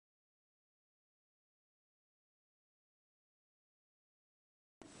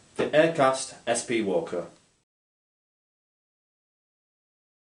The Aircast SP Walker.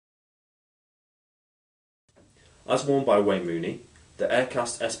 As worn by Wayne Rooney, the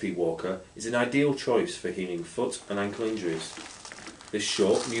Aircast SP Walker is an ideal choice for healing foot and ankle injuries. This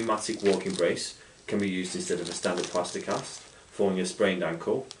short pneumatic walking brace can be used instead of a standard plaster cast, following a sprained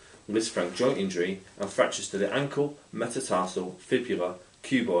ankle, Lisfranc joint injury and fractures to the ankle, metatarsal, fibula,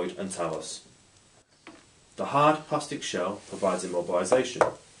 cuboid and talus. The hard plastic shell provides immobilisation,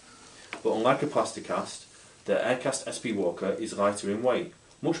 but unlike a plaster cast, the Aircast SP Walker is lighter in weight,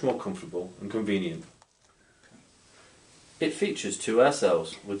 much more comfortable and convenient. It features two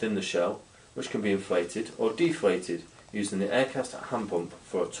AirCells within the shell, which can be inflated or deflated using the Aircast hand pump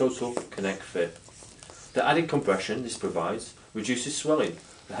for a total connect fit. The added compression this provides reduces swelling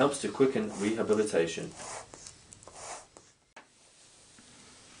and helps to quicken rehabilitation.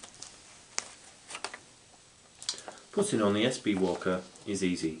 Putting on the SP Walker is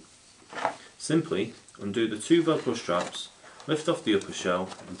easy. Simply undo the two Velcro straps, lift off the upper shell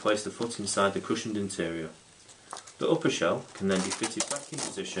and place the foot inside the cushioned interior. The upper shell can then be fitted back in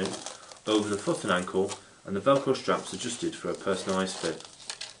position over the foot and ankle, and the Velcro straps adjusted for a personalised fit.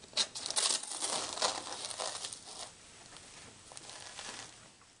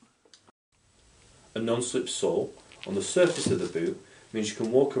 A non-slip sole on the surface of the boot means you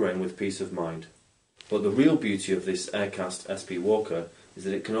can walk around with peace of mind. But the real beauty of this Aircast SP Walker is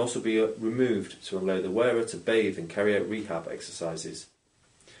that it can also be removed to allow the wearer to bathe and carry out rehab exercises.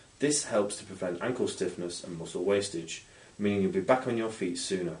 This helps to prevent ankle stiffness and muscle wastage, meaning you'll be back on your feet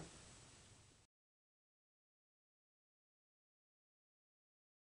sooner.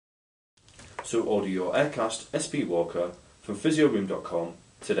 So order your Aircast SP Walker from PhysioRoom.com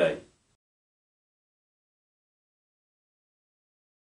today.